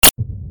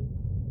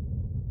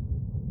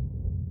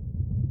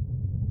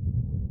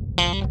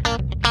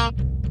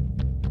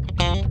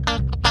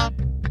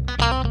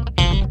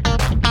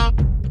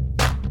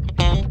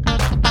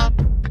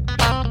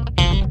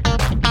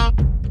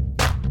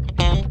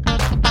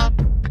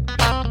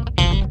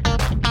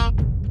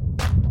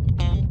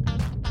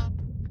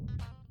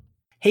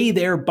Hey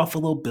there,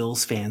 Buffalo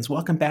Bills fans.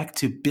 Welcome back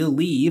to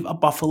Believe, a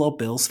Buffalo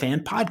Bills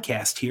fan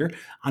podcast here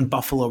on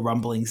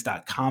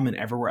BuffaloRumblings.com and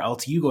everywhere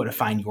else you go to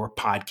find your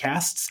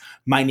podcasts.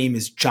 My name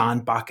is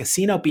John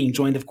Boccacino, being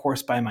joined, of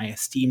course, by my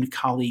esteemed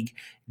colleague,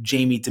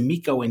 Jamie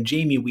D'Amico. And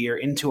Jamie, we are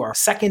into our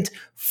second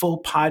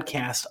full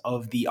podcast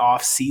of the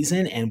off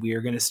season, and we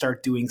are going to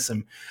start doing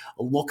some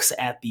looks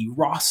at the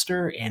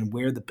roster and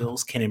where the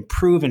Bills can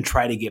improve and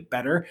try to get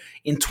better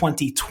in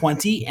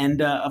 2020.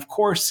 And of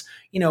course,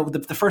 you know,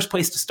 the first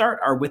place to start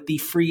are with the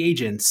free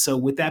agents. So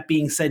with that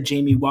being said,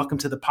 Jamie, welcome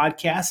to the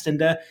podcast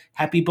and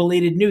happy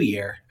belated New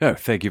Year. Oh,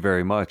 thank you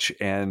very much.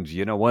 And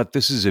you know what?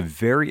 This is a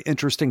very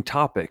interesting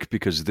topic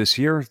because this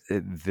year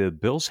the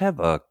Bills have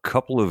a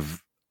couple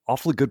of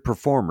awfully good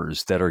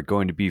performers that are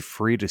going to be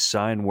free to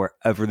sign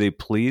wherever they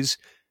please.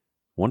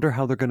 Wonder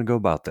how they're going to go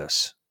about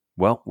this.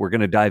 Well, we're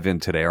going to dive in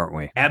today, aren't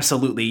we?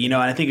 Absolutely. You know,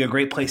 and I think a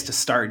great place to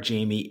start,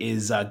 Jamie,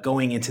 is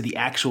going into the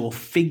actual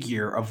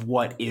figure of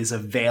what is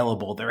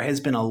available. There has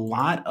been a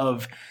lot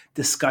of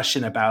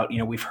discussion about, you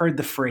know, we've heard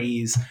the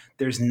phrase,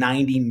 there's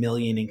 90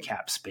 million in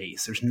cap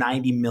space. There's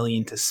 90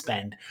 million to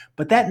spend.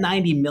 But that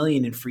 90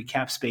 million in free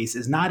cap space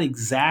is not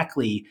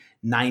exactly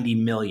 90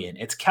 million.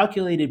 It's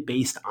calculated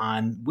based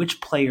on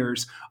which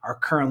players are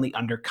currently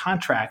under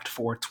contract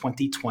for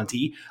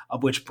 2020,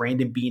 of which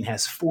Brandon Beane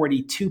has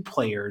 42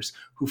 players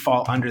who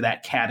fall under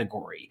that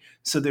category.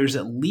 So there's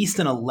at least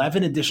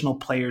 11 additional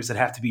players that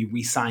have to be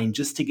re-signed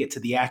just to get to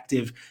the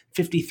active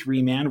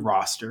 53-man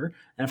roster.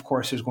 And of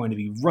course, there's going to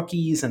be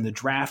rookies and the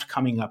draft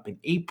coming up in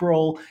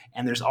April.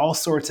 And there's all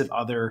sorts of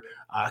other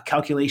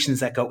calculations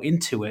that go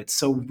into it.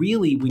 So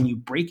really, when you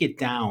break it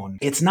down,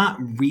 it's not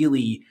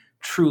really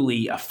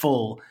truly a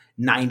full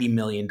 $90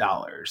 million.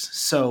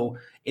 So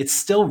it's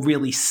still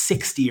really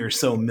 60 or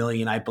so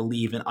million, I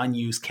believe, in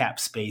unused cap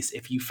space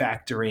if you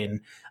factor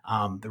in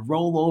the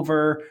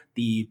rollover,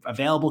 the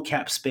available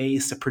cap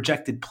space, the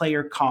projected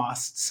player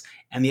costs,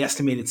 and the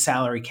estimated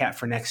salary cap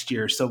for next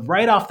year. So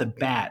right off the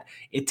bat,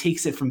 it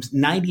takes it from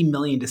 90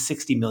 million to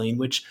 60 million,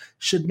 which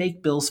should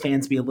make Bills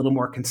fans be a little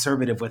more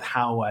conservative with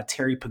how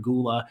Terry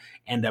Pegula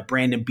and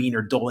Brandon Beane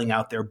are doling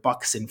out their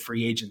bucks in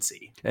free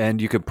agency.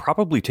 And you could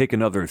probably take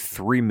another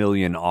 3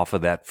 million off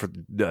of that for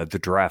the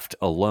draft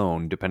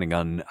alone, depending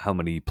on how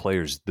many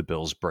players the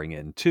Bills bring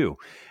in too,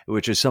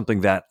 which is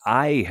something that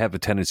I have a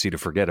tendency to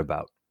forget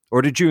about.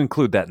 Or did you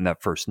include that in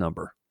that first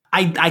number?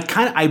 I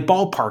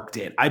ballparked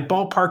it. I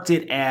ballparked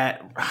it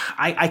at,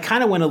 I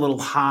kind of went a little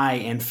high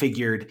and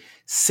figured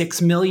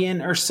 6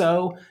 million or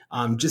so,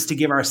 just to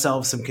give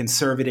ourselves some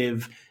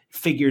conservative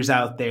figures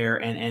out there.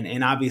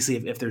 And obviously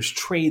if there's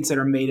trades that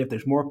are made, if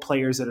there's more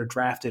players that are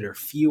drafted or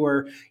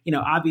fewer, you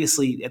know,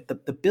 obviously at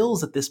the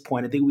Bills at this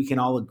point, I think we can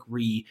all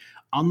agree,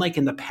 unlike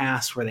in the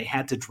past where they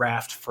had to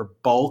draft for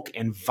bulk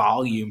and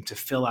volume to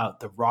fill out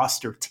the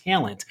roster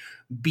talent,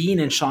 Beane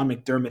and Sean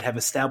McDermott have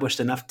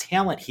established enough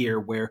talent here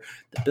where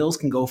the Bills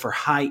can go for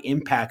high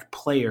impact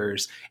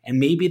players, and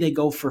maybe they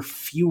go for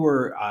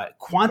fewer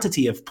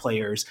quantity of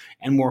players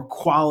and more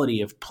quality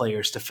of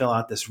players to fill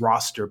out this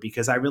roster,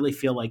 because I really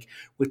feel like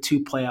with 2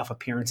 playoff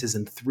appearances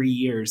in 3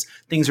 years,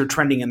 things are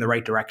trending in the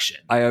right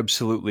direction. I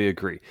absolutely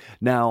agree.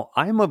 Now,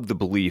 I'm of the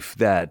belief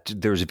that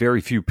there's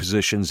very few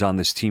positions on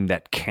this team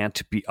that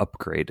can't be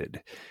upgraded.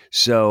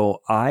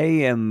 So I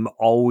am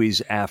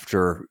always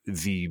after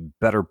the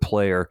better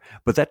player,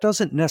 but that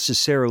doesn't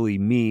necessarily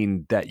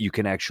mean that you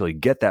can actually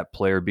get that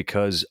player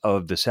because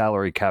of the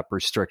salary cap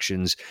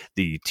restrictions,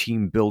 the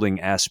team building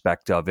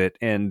aspect of it.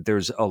 And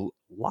there's a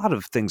lot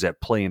of things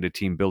that play into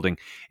team building,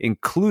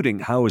 including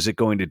how is it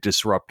going to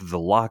disrupt the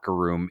locker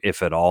room,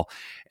 if at all.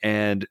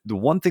 And the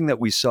one thing that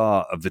we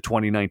saw of the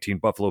 2019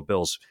 Buffalo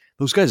Bills,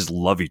 those guys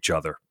love each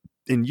other.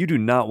 And you do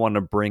not want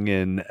to bring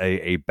in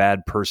a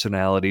bad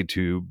personality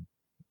to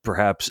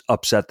perhaps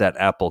upset that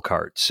apple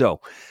cart.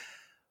 So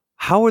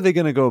how are they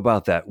going to go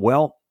about that?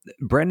 Well,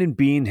 Brandon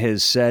Beane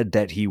has said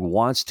that he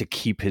wants to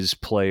keep his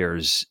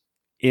players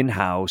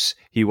in-house.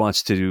 He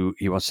wants to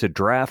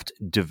draft,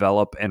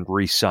 develop, and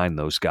re-sign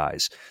those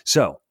guys.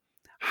 So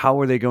how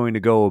are they going to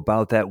go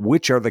about that?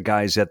 Which are the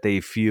guys that they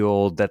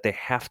feel that they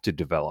have to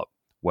develop?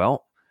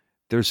 Well,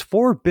 there's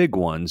 4 big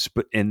ones,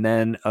 and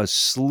then a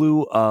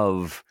slew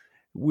of,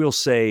 we'll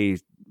say,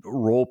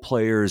 role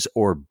players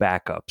or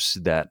backups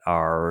that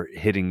are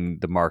hitting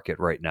the market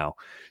right now.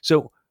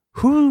 So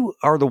who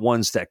are the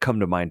ones that come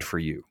to mind for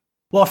you?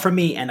 Well, for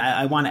me, and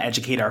I want to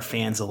educate our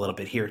fans a little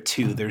bit here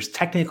too, there's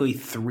technically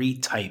 3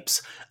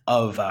 types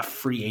of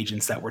free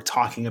agents that we're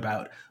talking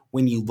about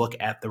when you look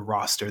at the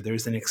roster.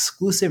 There's an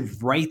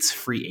exclusive rights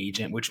free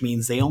agent, which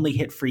means they only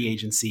hit free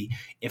agency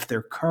if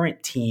their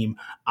current team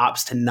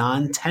opts to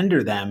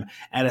non-tender them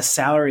at a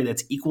salary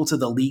that's equal to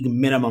the league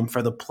minimum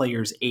for the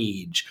player's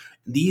age.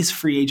 These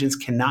free agents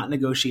cannot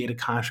negotiate a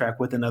contract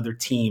with another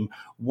team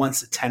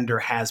once a tender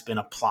has been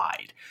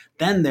applied.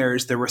 Then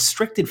there's the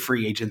restricted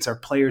free agents, are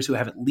players who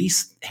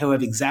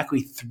have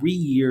exactly 3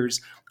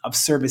 years of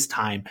service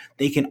time.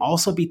 They can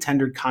also be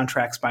tendered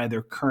contracts by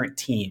their current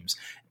teams.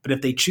 But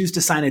if they choose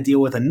to sign a deal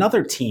with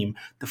another team,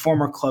 the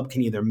former club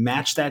can either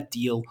match that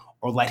deal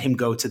or let him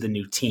go to the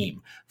new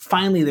team.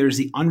 Finally, there's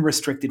the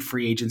unrestricted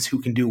free agents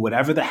who can do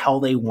whatever the hell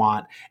they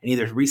want and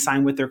either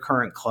re-sign with their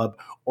current club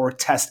or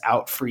test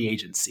out free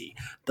agency.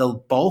 The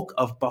bulk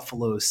of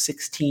Buffalo's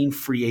 16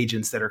 free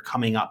agents that are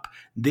coming up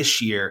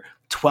this year,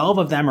 12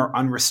 of them are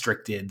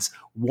unrestricteds,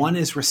 1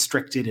 is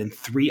restricted, and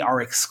 3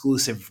 are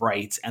exclusive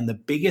rights. And the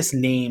biggest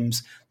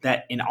names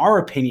that, in our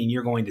opinion,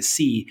 you're going to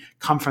see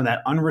come from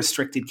that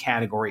unrestricted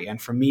category.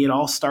 And for me, it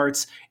all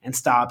starts and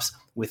stops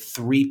with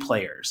 3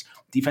 players: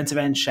 defensive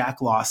end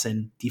Shaq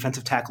Lawson,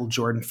 defensive tackle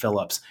Jordan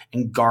Phillips,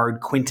 and guard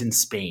Quinton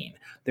Spain.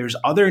 There's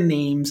other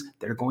names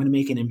that are going to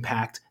make an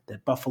impact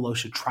that Buffalo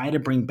should try to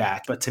bring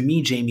back. But to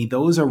me, Jamie,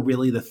 those are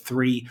really the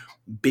 3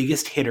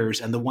 biggest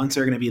hitters and the ones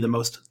that are going to be the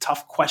most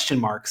tough question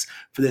marks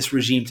for this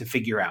regime to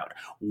figure out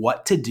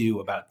what to do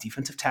about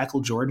defensive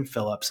tackle Jordan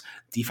Phillips,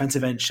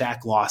 defensive end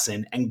Shaq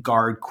Lawson, and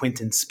guard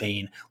Quinton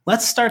Spain.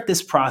 Let's start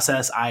this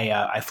process.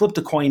 I flipped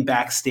a coin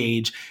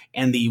backstage,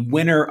 and the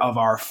winner of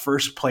our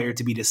first player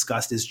to be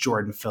discussed is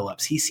Jordan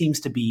Phillips. He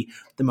seems to be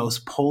the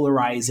most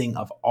polarizing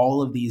of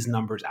all of these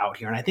numbers out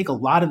here. And I think a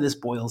lot of this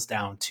boils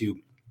down to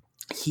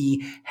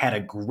he had a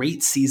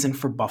great season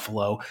for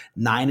Buffalo,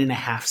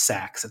 9.5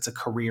 sacks. That's a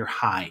career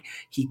high.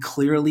 He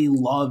clearly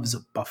loves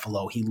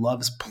Buffalo. He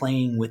loves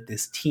playing with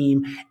this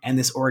team and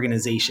this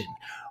organization.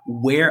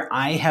 Where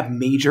I have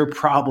major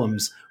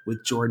problems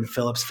with Jordan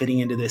Phillips fitting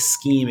into this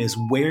scheme is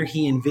where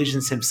he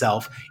envisions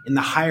himself in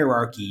the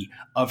hierarchy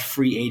of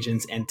free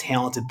agents and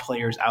talented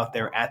players out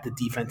there at the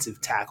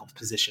defensive tackle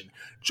position.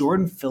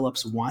 Jordan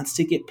Phillips wants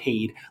to get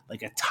paid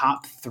like a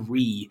top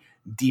 3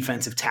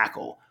 defensive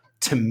tackle.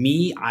 To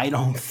me, I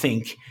don't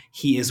think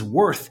he is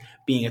worth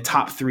being a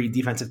top 3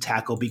 defensive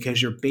tackle, because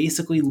you're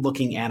basically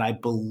looking at, I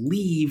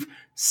believe,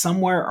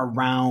 somewhere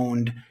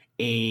around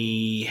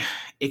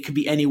it could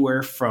be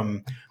anywhere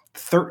from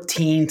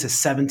 13 to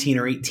 17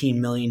 or $18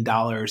 million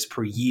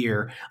per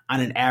year on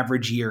an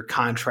average year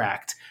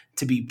contract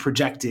to be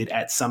projected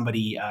at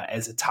somebody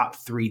as a top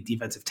 3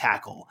 defensive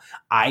tackle.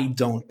 I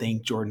don't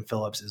think Jordan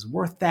Phillips is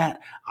worth that.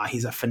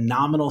 He's a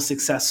phenomenal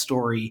success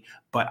story,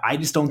 but I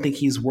just don't think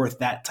he's worth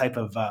that type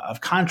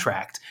of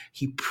contract.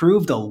 He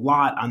proved a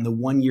lot on the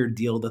 1-year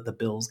deal that the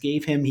Bills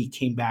gave him. He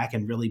came back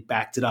and really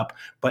backed it up,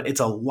 but it's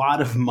a lot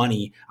of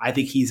money I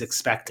think he's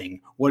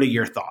expecting. What are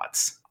your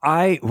thoughts?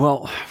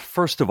 Well,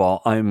 first of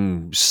all,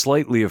 I'm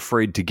slightly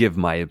afraid to give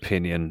my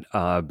opinion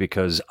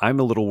because I'm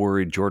a little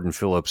worried Jordan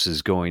Phillips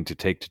is going to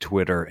take to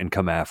Twitter and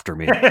come after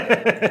me.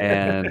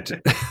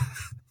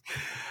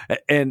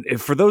 And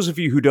for those of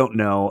you who don't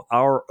know,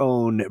 our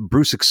own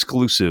Bruce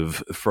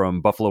Exclusive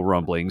from Buffalo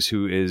Rumblings,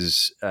 who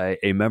is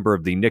a member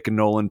of the Nick and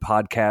Nolan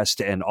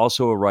podcast and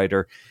also a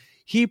writer,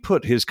 he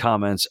put his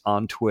comments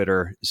on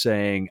Twitter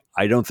saying,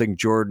 I don't think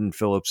Jordan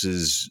Phillips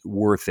is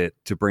worth it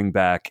to bring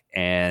back.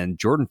 And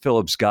Jordan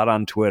Phillips got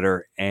on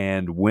Twitter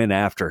and went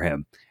after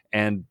him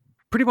and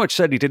pretty much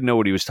said he didn't know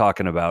what he was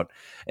talking about.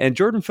 And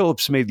Jordan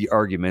Phillips made the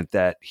argument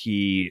that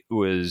he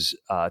was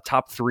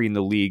top 3 in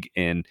the league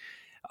in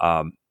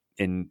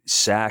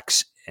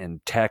sacks and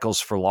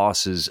tackles for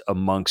losses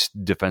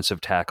amongst defensive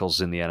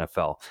tackles in the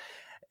NFL.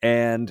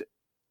 And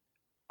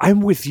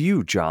I'm with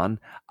you, John.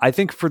 I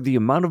think for the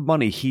amount of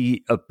money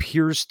he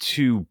appears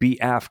to be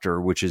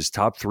after, which is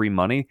top 3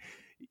 money,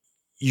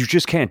 you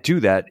just can't do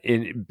that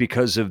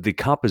because of the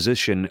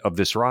composition of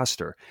this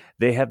roster.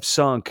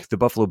 The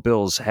Buffalo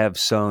Bills have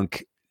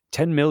sunk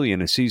 $10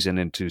 million a season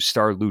into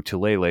Star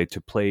Lotulelei to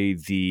play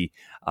the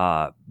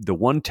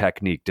one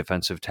technique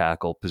defensive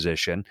tackle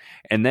position,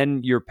 and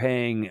then you're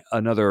paying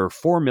another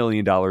 $4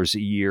 million a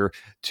year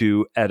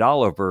to Ed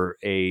Oliver,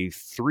 a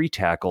 3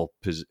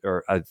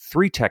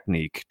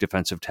 technique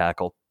defensive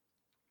tackle.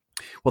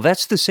 Well,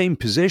 that's the same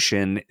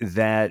position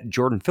that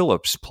Jordan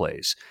Phillips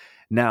plays.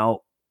 Now,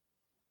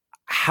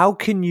 how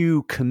can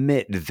you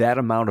commit that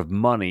amount of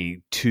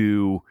money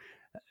to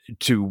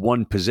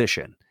one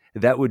position?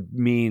 That would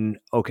mean,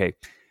 okay,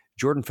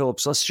 Jordan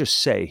Phillips, let's just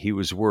say he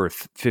was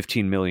worth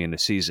 $15 million a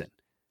season.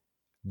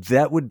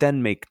 That would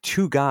then make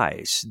 2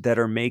 guys that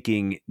are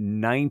making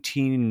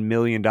 $19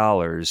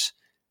 million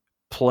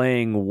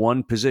playing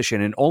one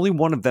position, and only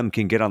one of them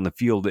can get on the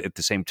field at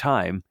the same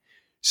time.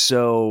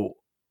 So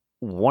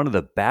one of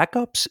the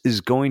backups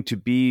is going to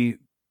be,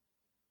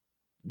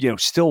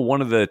 still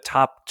one of the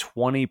top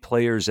 20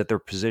 players at their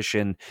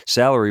position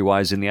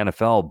salary-wise in the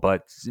NFL,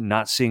 but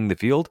not seeing the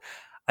field.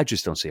 I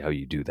just don't see how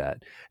you do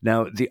that.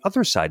 Now, the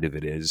other side of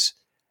it is,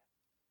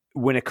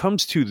 when it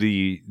comes to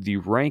the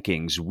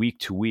rankings week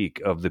to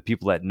week of the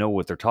people that know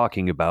what they're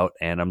talking about,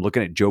 and I'm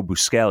looking at Joe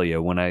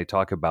Buscaglia when I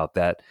talk about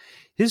that,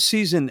 his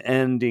season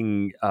end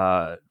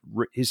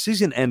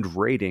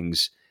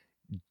ratings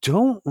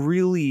don't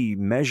really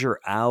measure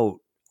out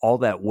all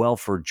that well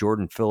for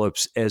Jordan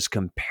Phillips as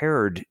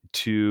compared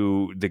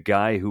to the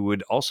guy who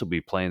would also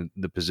be playing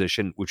the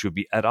position, which would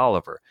be Ed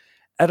Oliver.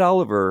 Ed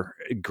Oliver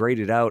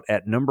graded out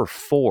at number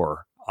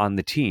 4 on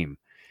the team,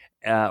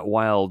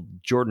 while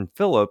Jordan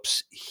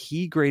Phillips,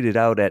 he graded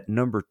out at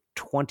number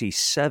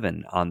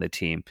 27 on the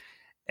team.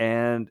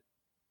 And,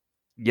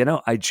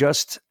 I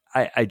just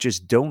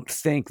don't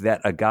think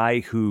that a guy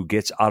who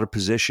gets out of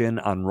position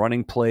on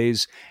running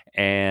plays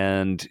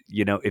and,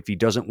 if he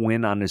doesn't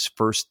win on his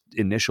first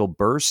initial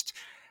burst,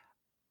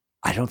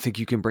 I don't think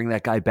you can bring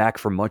that guy back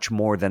for much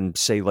more than,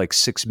 say, like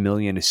 $6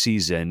 million a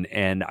season.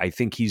 And I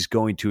think he's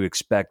going to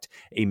expect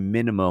a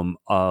minimum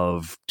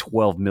of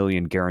 $12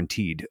 million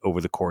guaranteed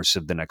over the course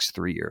of the next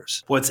 3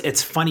 years. Well,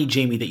 it's funny,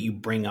 Jamie, that you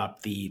bring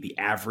up the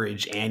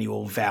average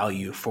annual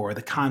value for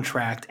the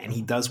contract, and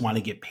he does want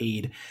to get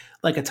paid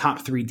like a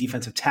top 3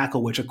 defensive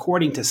tackle, which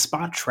according to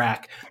Spot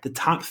Track, the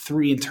top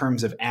 3 in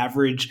terms of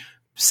average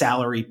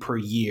salary per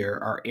year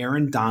are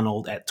Aaron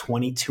Donald at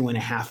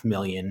 $22.5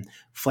 million,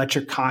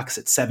 Fletcher Cox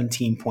at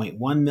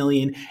 $17.1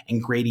 million,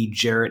 and Grady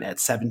Jarrett at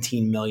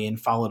 $17 million,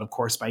 followed, of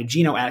course, by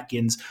Geno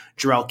Atkins,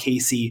 Jarrell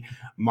Casey,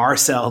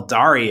 Marcel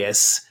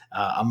Darius,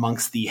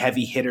 amongst the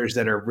heavy hitters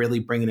that are really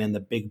bringing in the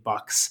big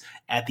bucks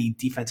at the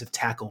defensive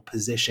tackle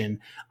position.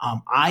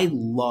 I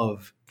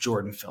love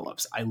Jordan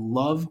Phillips. I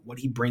love what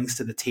he brings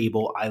to the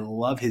table. I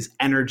love his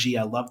energy.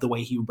 I love the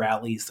way he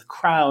rallies the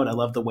crowd. I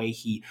love the way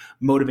he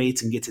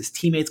motivates and gets his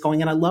teammates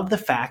going. And I love the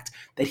fact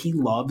that he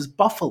loves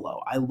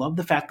Buffalo. I love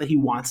the fact that he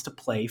wants to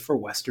play for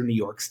Western New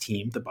York's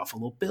team, the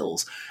Buffalo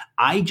Bills.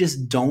 I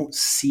just don't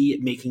see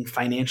it making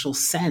financial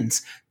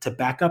sense to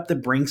back up the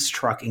Brinks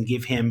truck and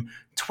give him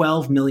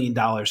 $12 million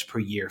per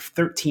year,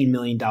 $13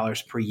 million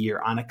per year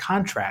on a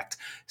contract.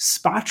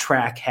 Spot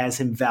Track has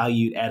him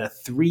valued at a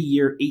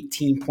 3-year,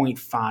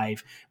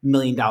 $18.5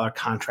 million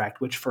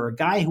contract, which for a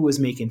guy who was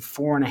making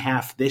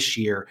 $4.5 this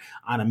year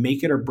on a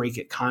make it or break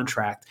it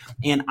contract,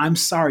 and I'm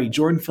sorry,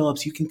 Jordan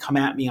Phillips, you can come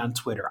at me on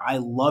Twitter. I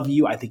love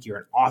you. I think you're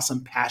an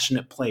awesome,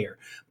 passionate player,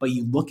 but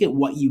you look at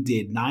what you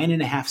did,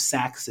 9.5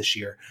 sacks this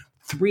year.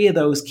 3 of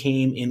those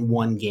came in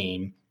one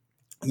game.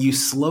 You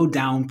slowed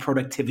down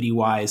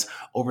productivity-wise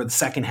over the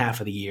second half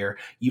of the year.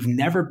 You've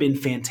never been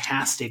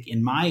fantastic,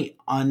 in my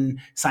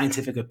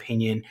unscientific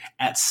opinion,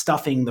 at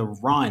stuffing the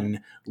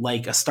run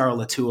like a Star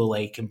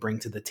Latulippe can bring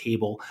to the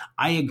table.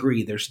 I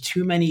agree. There's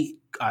too many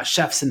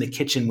chefs in the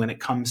kitchen when it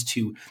comes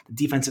to the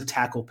defensive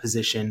tackle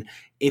position.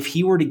 If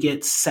he were to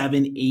get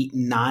 7, 8,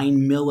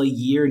 9 mil a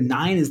year,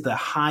 9 is the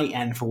high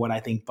end for what I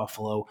think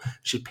Buffalo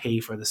should pay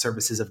for the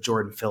services of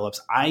Jordan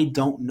Phillips. I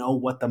don't know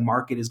what the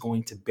market is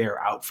going to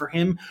bear out for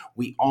him.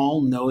 We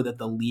all know that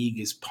the league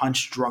is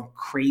punch drunk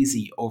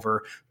crazy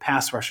over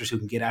pass rushers who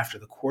can get after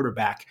the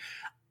quarterback.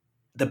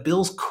 The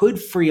Bills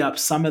could free up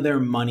some of their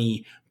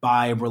money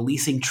by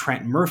releasing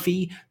Trent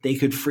Murphy. They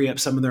could free up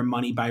some of their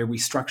money by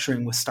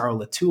restructuring with Star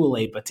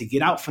Latulippe, but to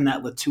get out from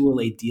that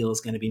Latulippe deal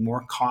is going to be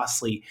more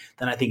costly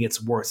than I think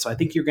it's worth. So I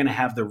think you're going to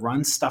have the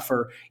run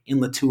stuffer in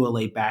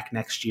Latulippe back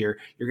next year.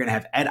 You're going to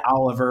have Ed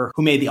Oliver,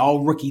 who made the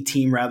all-rookie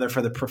team rather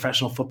for the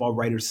Professional Football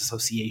Writers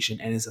Association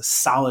and is a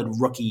solid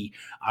rookie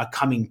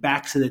coming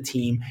back to the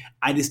team.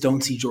 I just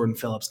don't see Jordan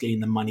Phillips getting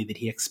the money that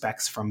he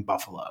expects from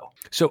Buffalo.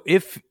 So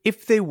if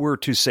they were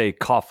to say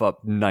cough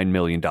up $9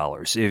 million,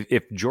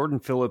 if Jordan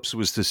Phillips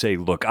was to say,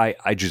 look,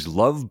 I just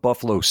love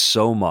Buffalo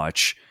so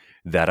much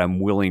that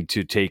I'm willing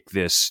to take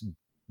this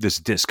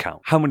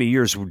discount, how many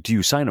years do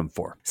you sign him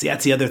for? See,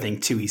 that's the other thing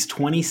too. He's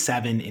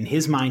 27. In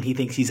his mind, he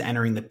thinks he's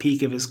entering the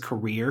peak of his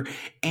career.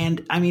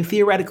 And I mean,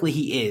 theoretically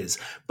he is,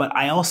 but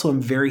I also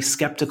am very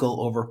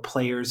skeptical over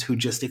players who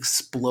just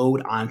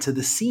explode onto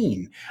the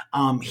scene.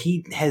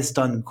 He has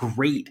done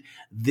great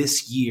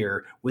this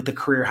year with a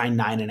career high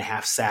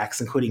 9.5 sacks,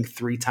 including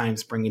 3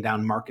 times bringing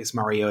down Marcus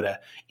Mariota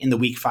in the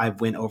Week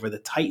 5 win over the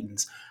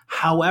Titans.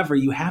 However,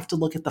 you have to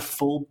look at the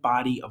full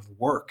body of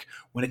work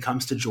when it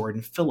comes to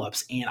Jordan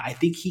Phillips. And I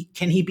think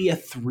can he be a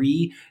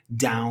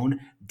 3-down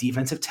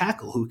defensive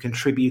tackle who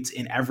contributes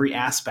in every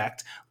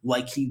aspect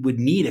like he would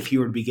need if he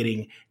were to be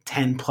getting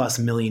 $10+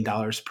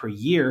 million per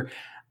year?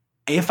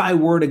 If I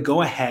were to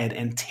go ahead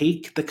and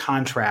take the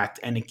contract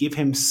and give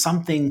him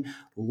something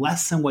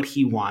less than what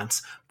he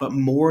wants, but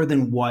more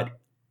than what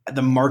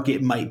the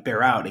market might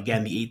bear out,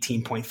 again, the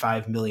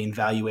 $18.5 million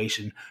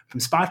valuation from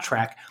Spot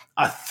Track,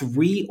 a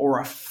 3 or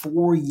a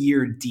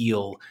 4-year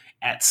deal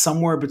at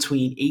somewhere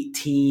between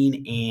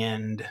 18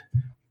 and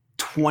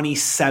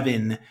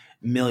 27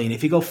 million.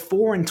 If you go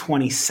 4 and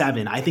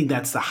 27, I think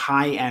that's the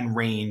high end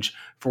range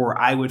for where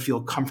I would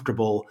feel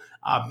comfortable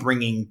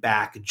bringing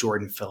back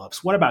Jordan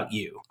Phillips. What about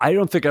you? I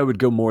don't think I would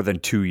go more than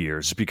 2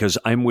 years because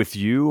I'm with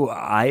you.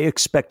 I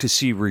expect to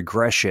see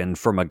regression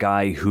from a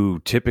guy who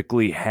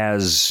typically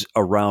has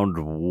around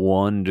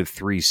 1 to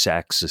 3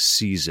 sacks a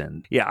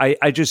season. Yeah,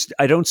 I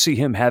don't see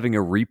him having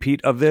a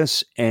repeat of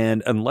this.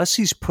 And unless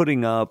he's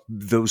putting up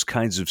those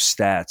kinds of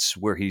stats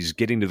where he's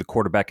getting to the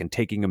quarterback and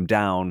taking him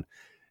down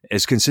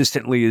as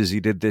consistently as he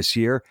did this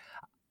year,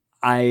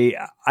 I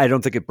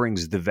don't think it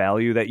brings the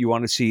value that you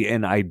want to see,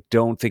 and I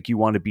don't think you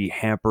want to be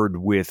hampered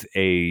with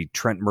a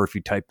Trent Murphy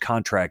type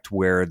contract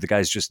where the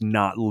guy's just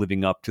not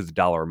living up to the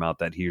dollar amount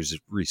that he's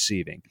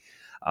receiving.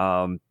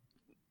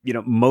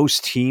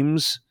 Most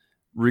teams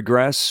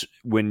regress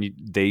when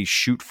they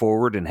shoot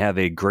forward and have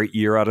a great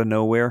year out of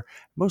nowhere.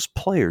 Most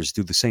players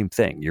do the same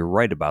thing. You're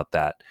right about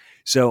that.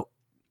 So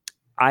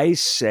I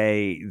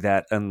say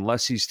that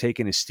unless he's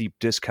taking a steep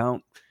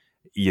discount,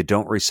 you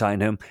don't re-sign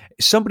him.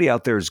 Somebody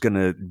out there is going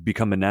to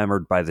become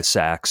enamored by the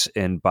sacks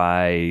and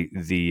by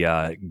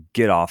the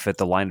get off at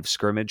the line of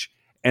scrimmage,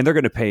 and they're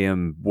going to pay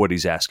him what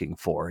he's asking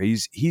for.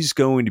 He's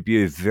going to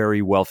be a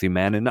very wealthy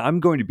man, and I'm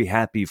going to be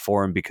happy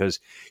for him because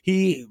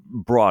he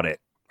brought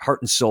it heart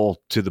and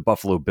soul to the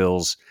Buffalo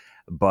Bills.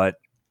 But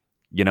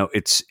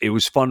it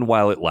was fun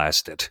while it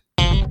lasted.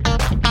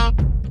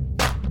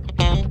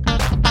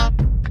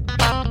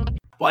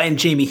 Well, and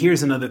Jamie,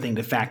 here's another thing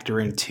to factor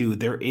in too.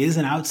 There is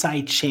an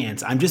outside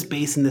chance, I'm just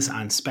basing this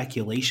on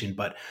speculation,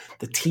 but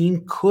the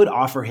team could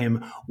offer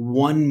him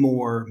one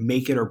more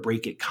make it or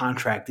break it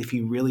contract if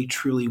he really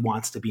truly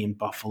wants to be in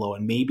Buffalo.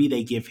 And maybe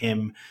they give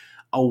him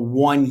a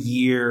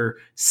 1-year,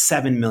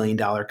 $7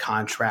 million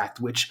contract,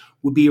 which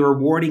would be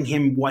rewarding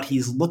him what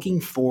he's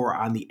looking for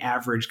on the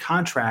average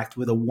contract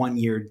with a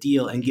 1-year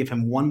deal, and give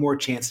him one more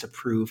chance to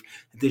prove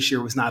that this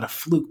year was not a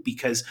fluke.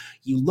 Because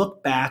you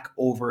look back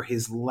over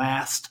his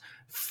last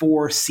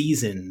 4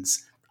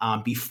 seasons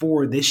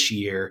before this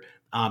year,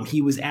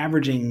 he was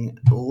averaging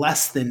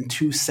less than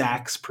 2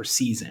 sacks per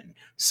season.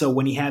 So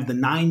when he had the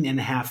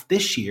 9.5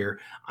 this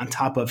year, on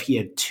top of he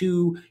had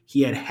 2,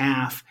 he had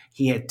half,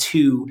 he had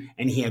 2,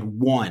 and he had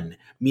 1,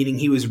 meaning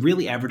he was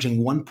really averaging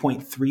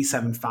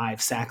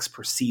 1.375 sacks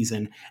per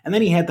season. And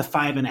then he had the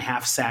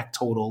 5.5 sack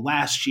total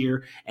last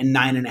year and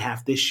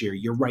 9.5 this year.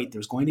 You're right.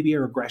 There's going to be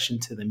a regression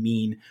to the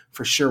mean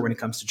for sure when it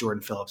comes to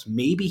Jordan Phillips.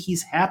 Maybe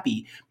he's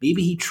happy.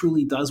 Maybe he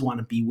truly does want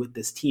to be with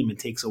this team and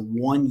takes a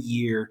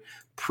 1-year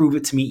prove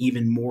it to me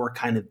even more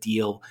kind of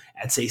deal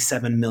at say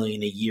 $7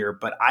 million a year.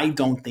 But I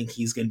don't think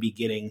he's going to be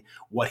getting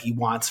what he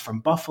wants from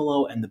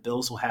Buffalo, and the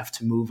Bills will have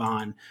to move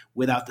on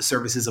without the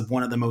services of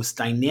one of the most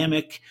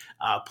dynamic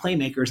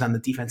playmakers on the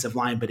defensive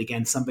line. But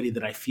again, somebody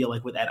that I feel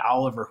like with Ed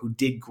Oliver, who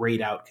did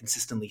grade out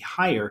consistently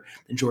higher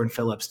than Jordan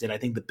Phillips did, I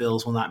think the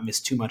Bills will not miss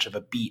too much of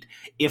a beat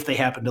if they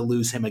happen to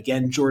lose him.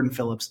 Again, Jordan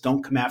Phillips,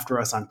 don't come after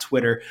us on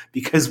Twitter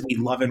because we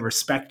love and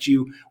respect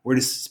you. We're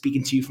just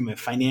speaking to you from a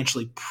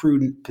financially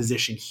prudent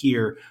position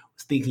here,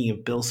 thinking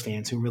of Bills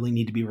fans who really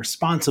need to be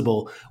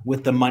responsible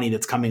with the money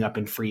that's coming up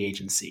in free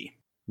agency.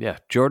 Yeah,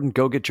 Jordan,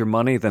 go get your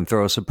money, then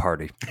throw us a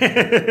party.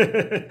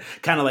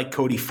 Kind of like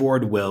Cody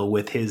Ford will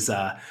with his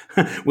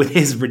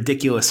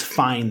ridiculous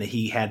fine that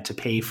he had to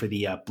pay for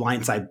the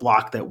blindside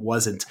block that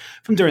wasn't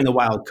from during the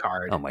wild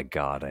card. Oh my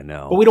God, I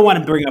know. But we don't want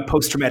to bring up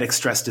post-traumatic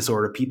stress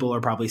disorder. People are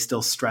probably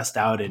still stressed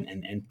out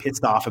and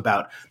pissed off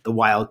about the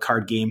wild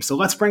card game. So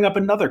let's bring up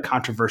another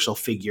controversial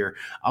figure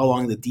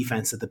along the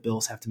defense that the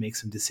Bills have to make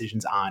some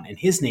decisions on. And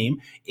his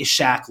name is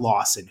Shaq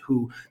Lawson,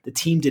 who the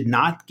team did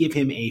not give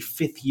him a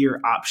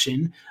 5th-year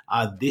option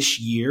this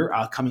year,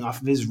 coming off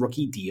of his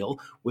rookie deal,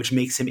 which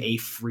makes him a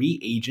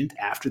free agent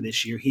after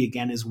this year. He,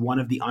 again, is one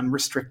of the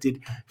unrestricted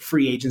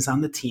free agents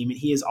on the team, and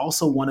he is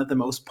also one of the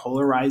most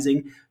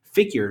polarizing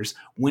figures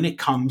when it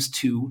comes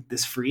to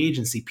this free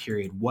agency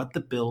period, what the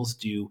Bills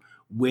do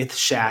with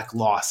Shaq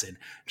Lawson.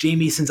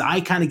 Jamie, since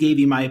I kind of gave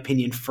you my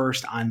opinion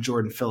first on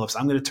Jordan Phillips,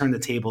 I'm going to turn the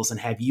tables and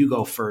have you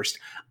go first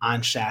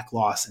on Shaq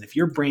Lawson. If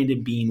you're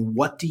Brandon Beane,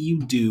 what do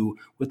you do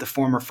with the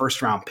former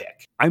first-round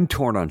pick? I'm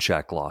torn on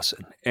Shaq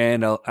Lawson,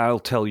 and I'll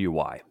tell you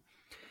why.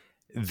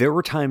 There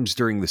were times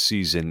during the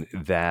season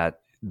that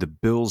the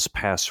Bills'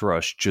 pass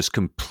rush just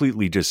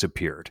completely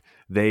disappeared.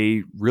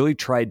 They really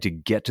tried to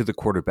get to the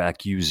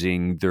quarterback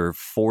using their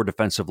 4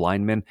 defensive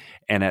linemen,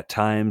 and at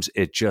times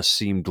it just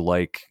seemed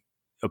like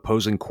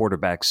opposing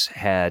quarterbacks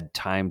had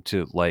time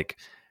to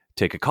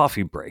take a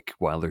coffee break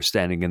while they're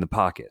standing in the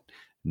pocket.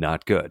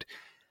 Not good.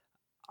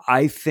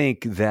 I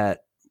think that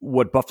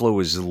what Buffalo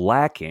is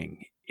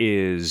lacking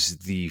is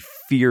the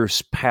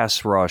fierce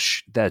pass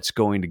rush that's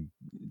going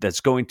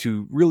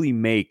to really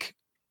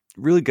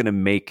going to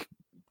make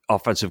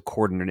offensive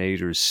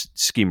coordinators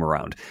scheme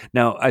around.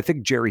 Now, I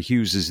think Jerry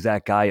Hughes is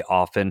that guy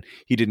often.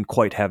 He didn't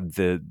quite have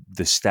the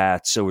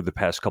stats over the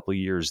past couple of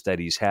years that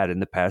he's had in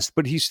the past,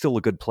 but he's still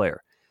a good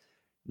player.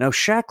 Now,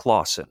 Shaq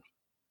Lawson,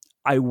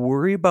 I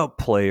worry about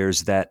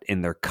players that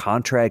in their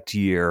contract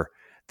year,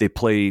 they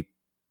play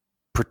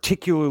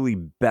particularly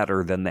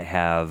better than they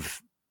have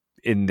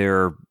in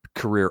their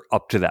career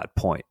up to that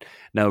point.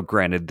 Now,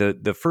 granted,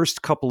 the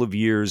first couple of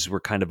years were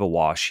kind of a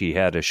wash. He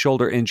had a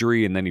shoulder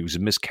injury, and then he was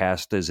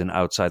miscast as an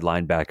outside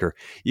linebacker.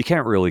 You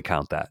can't really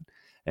count that.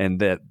 And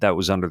that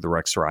was under the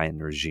Rex Ryan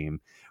regime.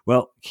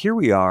 Well, here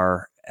we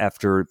are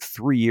after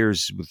 3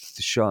 years with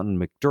Sean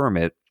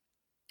McDermott,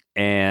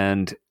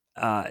 and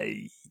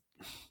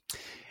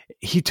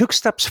he took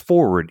steps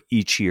forward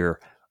each year,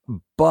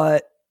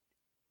 but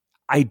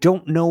I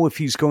don't know if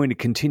he's going to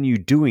continue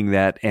doing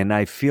that, and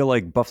I feel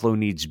like Buffalo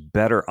needs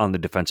better on the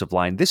defensive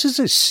line. This is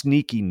a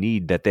sneaky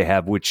need that they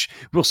have, which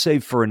we'll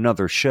save for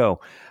another show.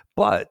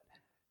 But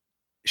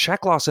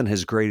Shaq Lawson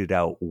has graded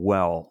out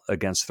well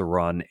against the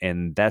run,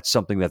 and that's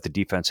something that the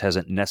defense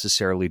hasn't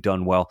necessarily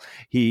done well.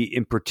 He,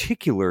 in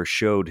particular,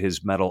 showed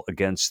his mettle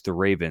against the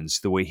Ravens,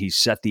 the way he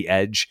set the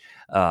edge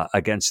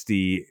against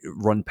the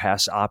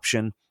run-pass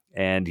option,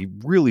 and he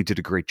really did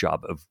a great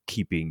job of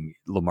keeping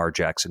Lamar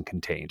Jackson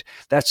contained.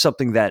 That's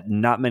something that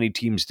not many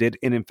teams did,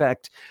 and in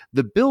fact,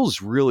 the Bills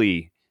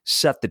really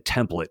set the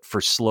template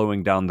for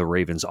slowing down the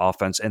Ravens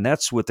offense, and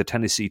that's what the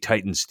Tennessee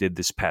Titans did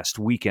this past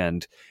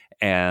weekend,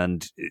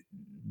 and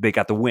they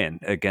got the win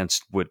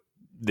against what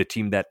the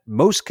team that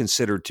most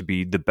considered to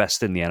be the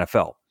best in the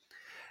NFL.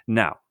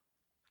 Now,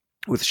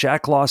 with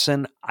Shaq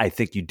Lawson, I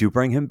think you do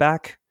bring him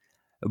back,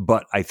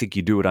 but I think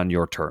you do it on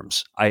your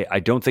terms.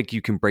 I don't think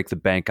you can break the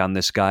bank on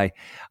this guy.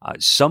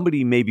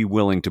 Somebody may be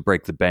willing to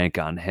break the bank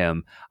on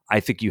him. I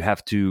think you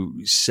have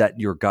to set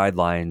your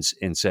guidelines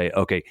and say,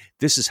 okay,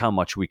 this is how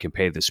much we can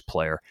pay this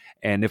player.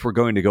 And if we're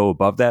going to go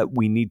above that,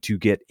 we need to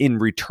get in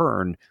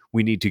return,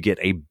 we need to get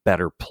a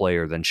better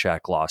player than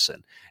Shaq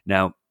Lawson.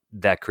 Now,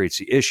 that creates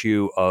the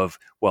issue of,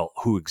 well,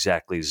 who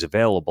exactly is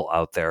available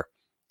out there?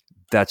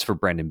 That's for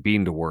Brandon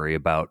Beane to worry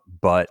about.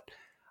 But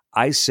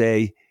I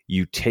say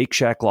you take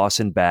Shaq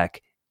Lawson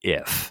back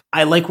if.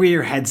 I like where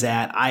your head's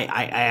at.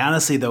 I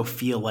honestly, though,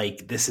 feel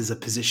like this is a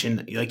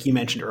position, like you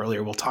mentioned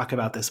earlier, we'll talk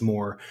about this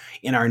more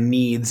in our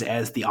needs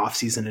as the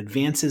offseason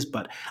advances,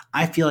 but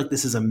I feel like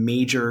this is a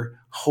major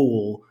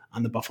hole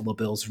on the Buffalo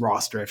Bills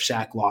roster if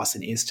Shaq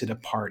Lawson is to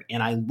depart.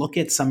 And I look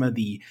at some of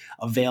the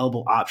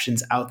available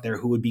options out there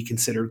who would be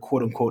considered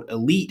quote unquote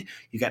elite.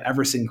 You got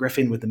Everson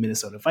Griffin with the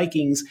Minnesota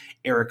Vikings,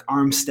 Eric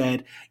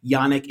Armstead,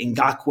 Yannick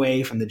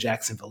Ngakoue from the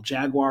Jacksonville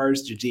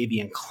Jaguars,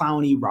 Jadeveon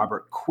Clowney,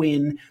 Robert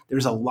Quinn.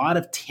 There's a lot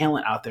of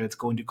talent out there that's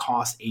going to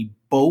cost a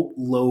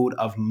boatload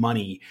of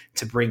money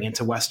to bring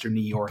into Western New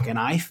York. And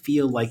I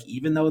feel like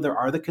even though there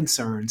are the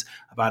concerns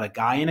about a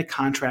guy in a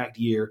contract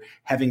year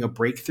having a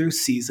breakthrough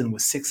season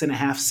with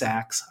 6.5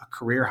 sacks, a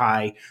career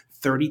high,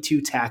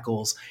 32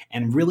 tackles,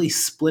 and really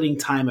splitting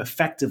time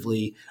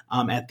effectively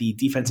at the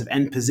defensive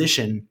end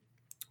position,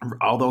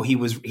 although he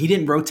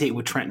didn't rotate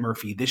with Trent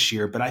Murphy this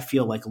year, but I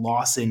feel like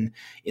Lawson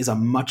is a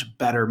much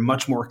better,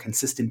 much more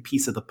consistent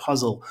piece of the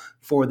puzzle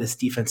for this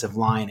defensive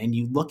line. And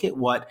you look at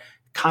what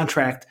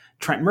contract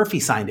Trent Murphy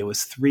signed. It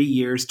was 3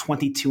 years,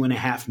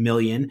 $22.5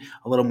 million,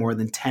 a little more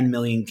than $10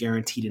 million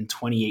guaranteed in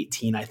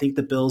 2018. I think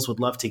the Bills would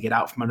love to get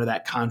out from under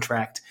that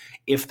contract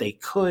if they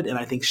could. And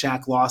I think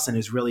Shaq Lawson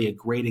is really a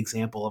great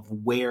example of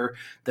where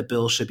the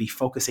Bills should be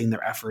focusing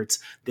their efforts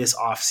this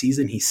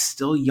offseason. He's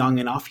still young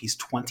enough. He's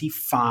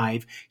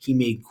 25. He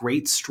made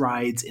great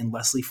strides in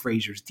Leslie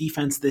Frazier's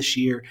defense this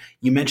year.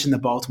 You mentioned the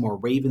Baltimore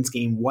Ravens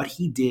game, what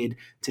he did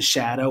to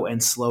shadow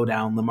and slow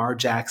down Lamar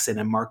Jackson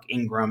and Mark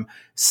Ingram,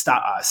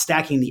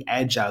 stacking the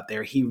edge out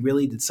there. He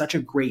really did such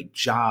a great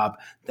job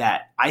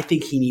that I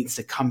think he needs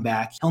to come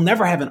back. He'll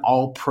never have an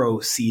all-pro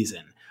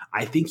season.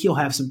 I think he'll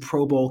have some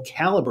Pro Bowl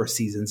caliber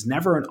seasons,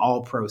 never an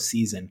all-pro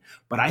season.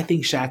 But I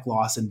think Shaq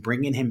Lawson,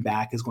 bringing him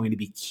back, is going to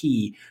be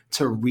key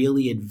to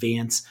really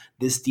advance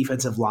this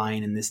defensive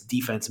line and this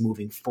defense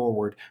moving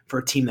forward for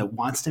a team that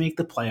wants to make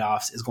the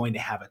playoffs, is going to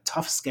have a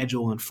tough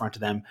schedule in front of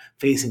them,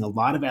 facing a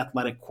lot of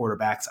athletic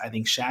quarterbacks. I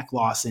think Shaq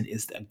Lawson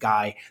is a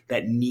guy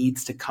that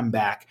needs to come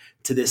back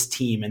to this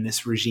team and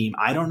this regime.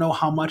 I don't know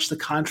how much the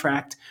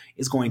contract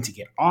is going to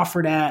get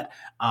offered at.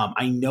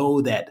 I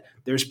know that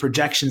there's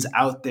projections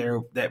out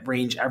there that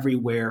range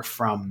everywhere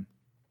from,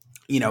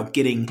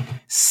 getting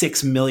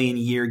 $6 million a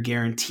year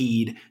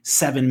guaranteed,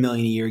 $7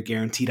 million a year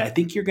guaranteed. I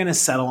think you're going to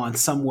settle on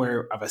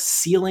somewhere of a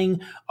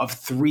ceiling of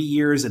 3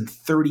 years and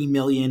 $30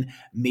 million.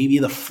 Maybe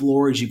the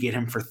floor is you get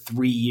him for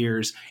 3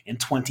 years and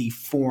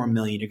 $24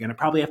 million. You're going to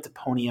probably have to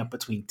pony up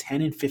between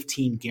 10 and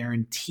 15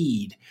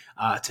 guaranteed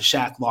to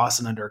Shaq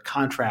Lawson under a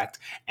contract.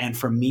 And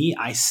for me,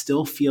 I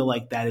still feel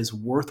like that is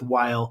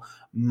worthwhile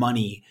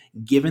money,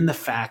 given the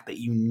fact that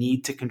you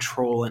need to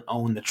control and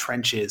own the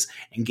trenches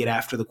and get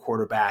after the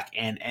quarterback.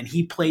 And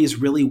he plays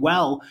really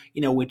well,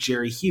 with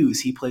Jerry Hughes.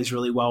 He plays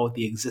really well with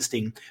the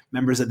existing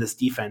members of this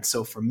defense.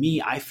 So for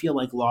me, I feel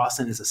like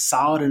Lawson is a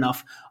solid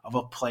enough of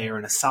a player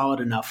and a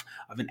solid enough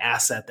of an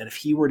asset that if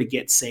he were to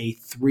get, say,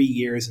 3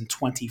 years and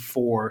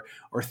 24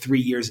 or 3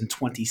 years and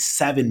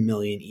 27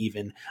 million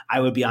even, I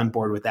would be on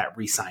board with that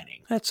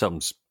re-signing. That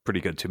sounds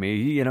pretty good to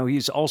me.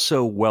 He's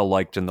also well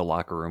liked in the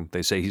locker room.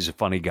 They say he's a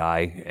funny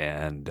guy,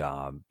 and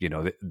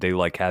they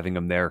like having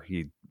him there.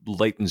 He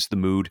lightens the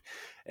mood,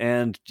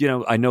 and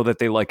I know that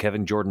they like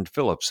having Jordan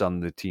Phillips on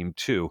the team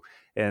too.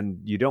 And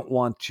you don't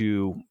want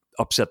to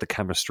upset the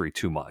chemistry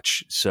too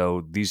much.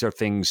 So these are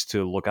things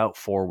to look out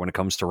for when it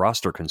comes to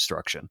roster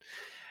construction.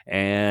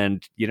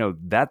 And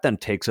that then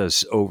takes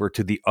us over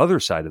to the other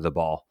side of the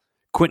ball.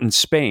 Quinton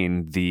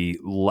Spain, the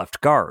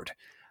left guard.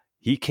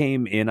 He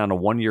came in on a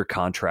 1-year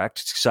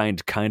contract,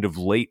 signed kind of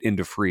late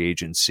into free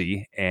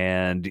agency,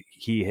 and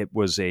he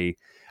was a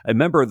a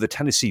member of the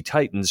Tennessee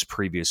Titans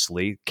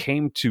previously,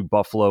 came to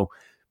Buffalo,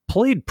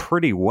 played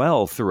pretty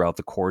well throughout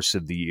the course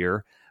of the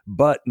year,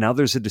 but now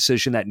there's a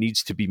decision that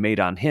needs to be made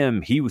on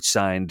him. He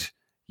signed,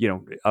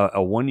 a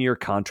 1-year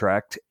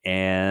contract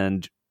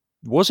and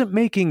wasn't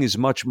making as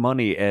much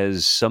money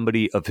as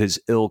somebody of his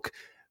ilk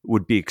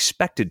would be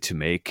expected to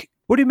make.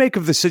 What do you make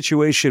of the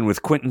situation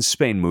with Quinton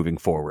Spain moving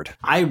forward?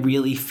 I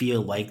really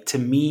feel like, to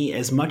me,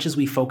 as much as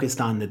we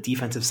focused on the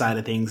defensive side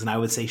of things, and I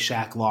would say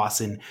Shaq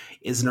Lawson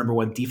is number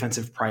one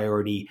defensive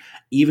priority,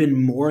 even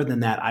more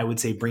than that, I would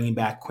say bringing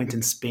back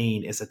Quinton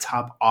Spain is a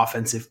top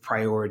offensive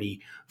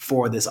priority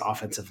for this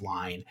offensive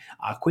line.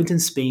 Quinton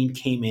Spain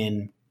came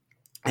in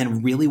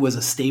and really was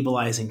a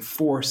stabilizing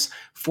force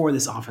for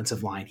this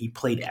offensive line. He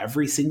played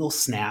every single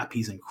snap.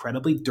 He's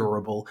incredibly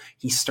durable.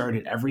 He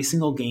started every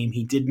single game.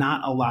 He did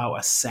not allow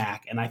a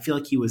sack, and I feel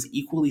like he was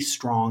equally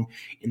strong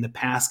in the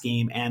pass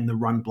game and the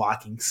run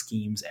blocking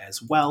schemes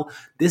as well.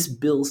 This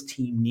Bills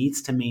team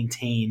needs to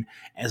maintain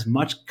as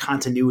much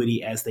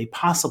continuity as they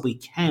possibly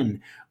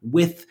can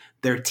with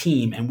their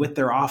team and with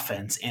their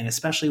offense, and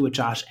especially with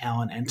Josh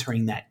Allen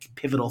entering that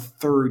pivotal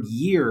third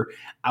year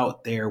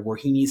out there where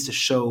he needs to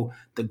show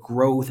the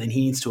growth and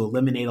he needs to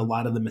eliminate a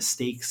lot of the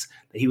mistakes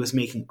that he was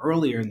making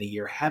earlier in the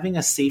year. Having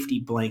a safety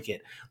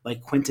blanket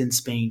like Quinton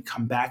Spain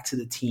come back to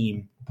the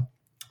team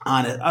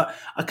on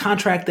a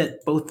contract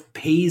that both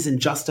pays and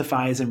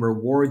justifies and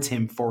rewards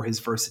him for his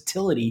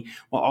versatility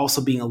while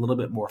also being a little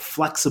bit more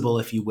flexible,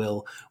 if you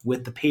will,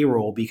 with the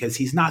payroll, because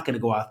he's not going to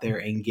go out there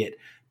and get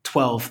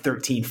 12,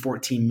 13,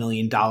 14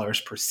 million dollars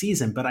per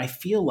season. But I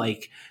feel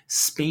like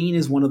Spain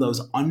is one of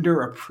those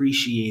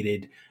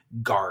underappreciated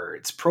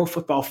guards. Pro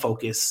Football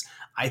Focus,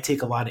 I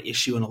take a lot of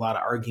issue and a lot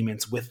of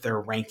arguments with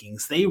their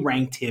rankings. They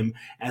ranked him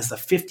as the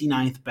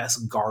 59th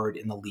best guard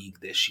in the league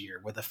this year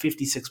with a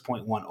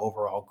 56.1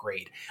 overall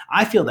grade.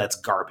 I feel that's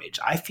garbage.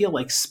 I feel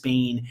like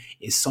Spain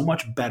is so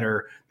much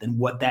better than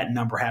what that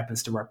number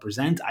happens to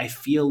represent. I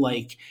feel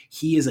like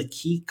he is a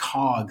key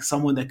cog,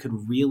 someone that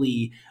could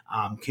really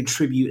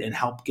contribute and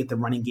help get the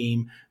running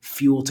game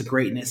fuel to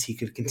greatness. He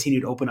could continue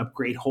to open up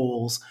great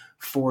holes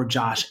for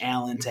Josh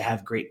Allen to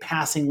have great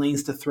passing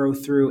lanes to throw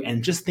through.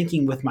 And just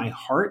thinking with my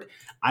heart,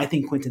 I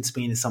think Quinton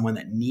Spain is someone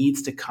that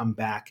needs to come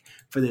back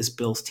for this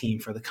Bills team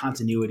for the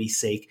continuity's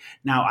sake.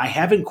 Now, I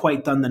haven't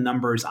quite done the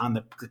numbers on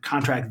the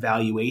contract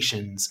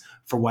valuations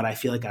for what I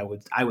feel like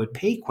I would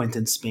pay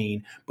Quinton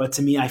Spain, but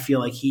to me, I feel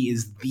like he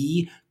is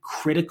the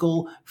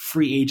critical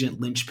free agent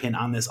linchpin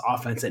on this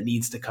offense that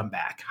needs to come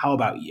back. How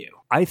about you?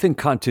 I think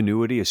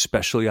continuity,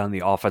 especially on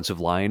the offensive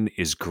line,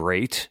 is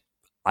great.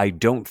 I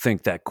don't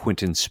think that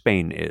Quinton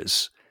Spain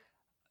is.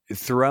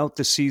 Throughout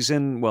the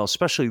season, well,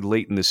 especially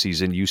late in the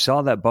season, you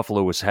saw that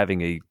Buffalo was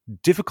having a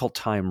difficult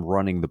time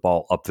running the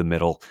ball up the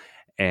middle,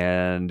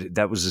 and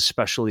that was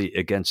especially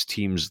against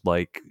teams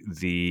like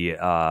the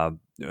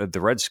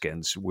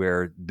Redskins,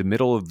 where the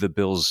middle of the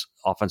Bills'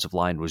 offensive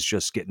line was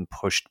just getting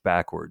pushed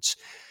backwards.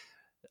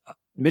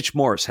 Mitch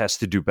Morse has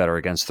to do better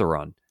against the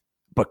run,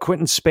 but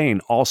Quinton Spain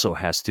also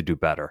has to do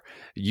better.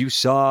 You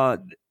saw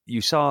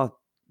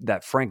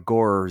that Frank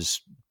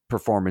Gore's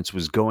performance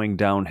was going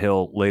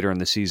downhill later in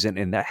the season,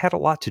 and that had a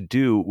lot to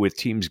do with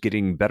teams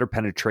getting better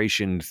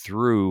penetration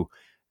through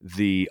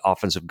the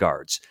offensive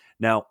guards.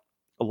 Now,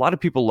 a lot of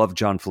people love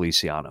John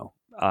Feliciano.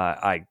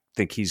 I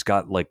think he's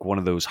got like one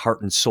of those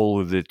heart and soul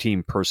of the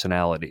team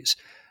personalities,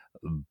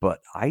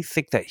 but I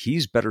think that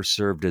he's better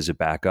served as a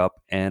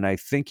backup, and I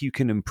think you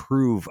can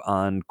improve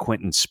on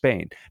Quinton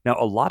Spain. Now,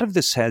 a lot of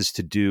this has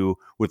to do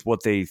with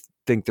what they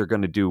think they're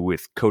going to do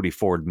with Cody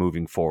Ford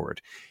moving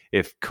forward.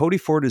 If Cody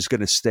Ford is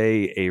going to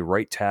stay a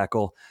right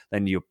tackle,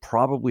 then you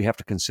probably have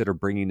to consider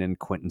bringing in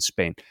Quinton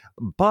Spain.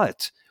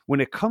 But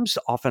when it comes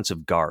to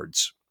offensive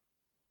guards,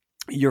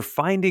 you're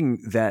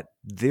finding that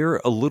they're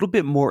a little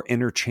bit more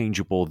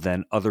interchangeable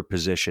than other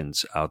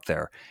positions out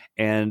there.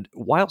 And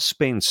while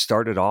Spain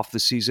started off the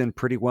season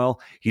pretty well,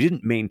 he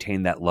didn't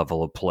maintain that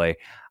level of play.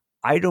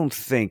 I don't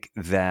think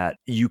that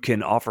you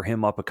can offer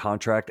him up a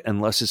contract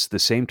unless it's the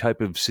same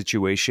type of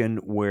situation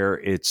where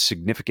it's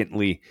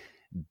significantly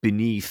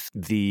beneath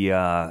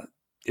the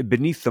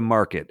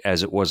market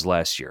as it was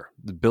last year.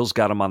 The Bills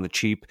got him on the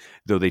cheap,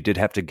 though they did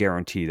have to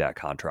guarantee that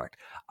contract.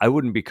 I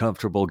wouldn't be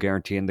comfortable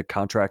guaranteeing the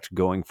contract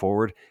going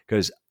forward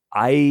because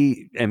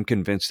I am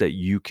convinced that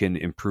you can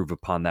improve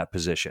upon that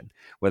position.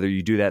 Whether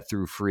you do that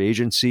through free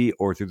agency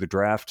or through the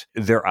draft,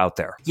 they're out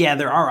there. Yeah,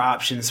 there are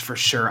options for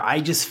sure.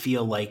 I just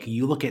feel like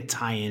you look at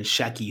Tyan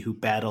Shecky, who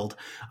battled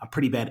a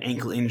pretty bad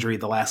ankle injury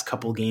the last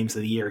couple games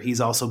of the year.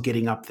 He's also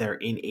getting up there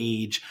in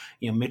age.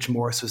 Mitch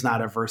Morse was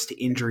not averse to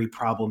injury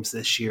problems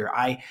this year.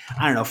 I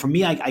don't know. For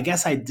me, I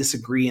guess I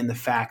disagree in the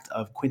fact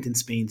of Quinton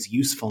Spain's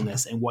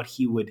usefulness and what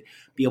he would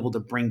be able to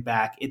bring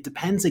back. It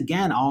depends,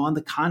 again, all on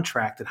the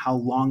contract and how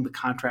long the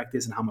contract contract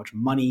is and how much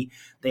money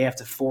they have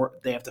to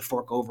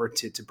fork over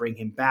to bring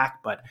him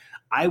back. But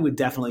I would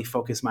definitely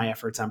focus my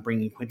efforts on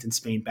bringing Quinton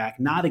Spain back,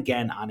 not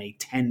again on a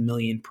 $10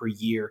 million per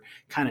year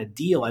kind of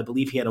deal. I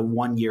believe he had a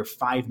 1-year,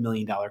 $5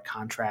 million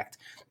contract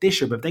this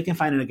year. But if they can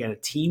find a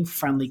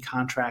team-friendly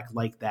contract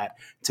like that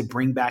to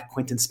bring back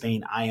Quinton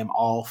Spain, I am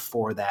all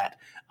for that.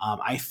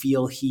 I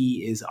feel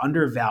he is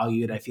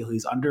undervalued. I feel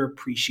he's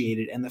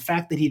underappreciated. And the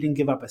fact that he didn't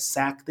give up a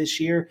sack this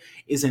year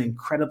is an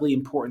incredibly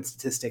important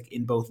statistic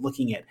in both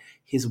looking at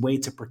his way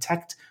to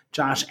protect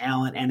Josh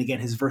Allen and, again,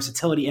 his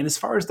versatility. And as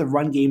far as the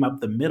run game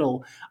up the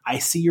middle, I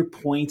see your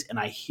point and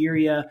I hear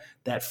you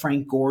that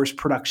Frank Gore's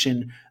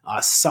production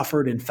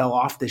suffered and fell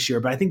off this year.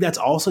 But I think that's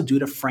also due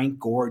to Frank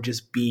Gore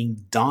just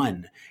being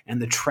done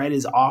and the tread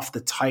is off the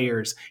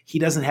tires. He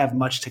doesn't have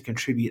much to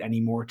contribute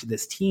anymore to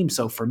this team.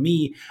 So for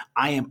me,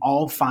 I am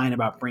all fine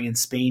about bringing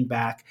Spain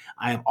back.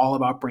 I am all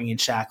about bringing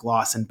Shaq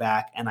Lawson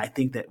back. And I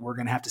think that we're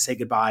going to have to say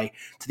goodbye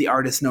to the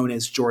artist known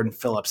as Jordan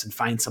Phillips and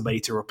find somebody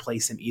to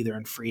replace him either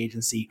in free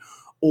agency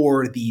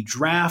or the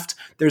draft.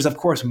 There's, of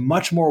course,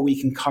 much more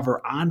we can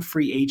cover on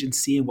free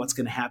agency and what's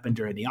going to happen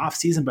during the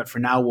offseason. But for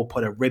now, we'll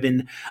put a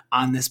ribbon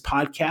on this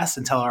podcast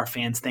and tell our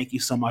fans thank you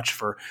so much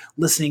for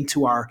listening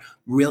to our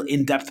real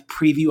in-depth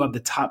preview of the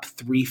top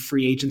 3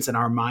 free agents in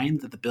our mind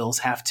that the Bills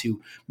have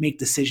to make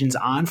decisions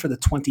on for the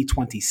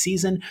 2020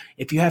 season.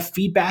 If you have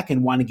feedback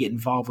and want to get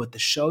involved with the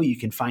show, you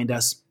can find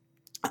us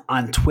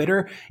on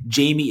Twitter.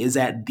 Jamie is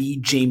at the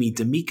Jamie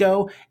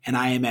D'Amico, and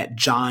I am at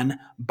John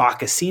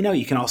Boccacino.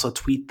 You can also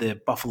tweet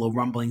the Buffalo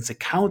Rumblings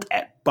account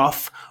at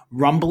Buff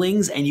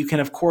Rumblings, and you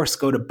can, of course,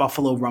 go to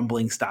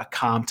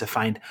BuffaloRumblings.com to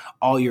find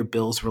all your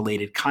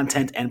Bills-related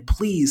content. And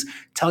please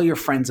tell your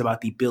friends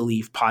about the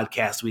Believe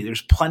podcast.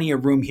 There's plenty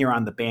of room here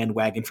on the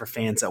bandwagon for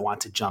fans that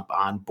want to jump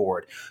on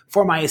board.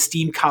 For my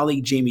esteemed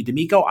colleague, Jamie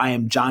D'Amico, I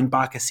am John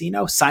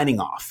Boccacino, signing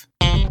off.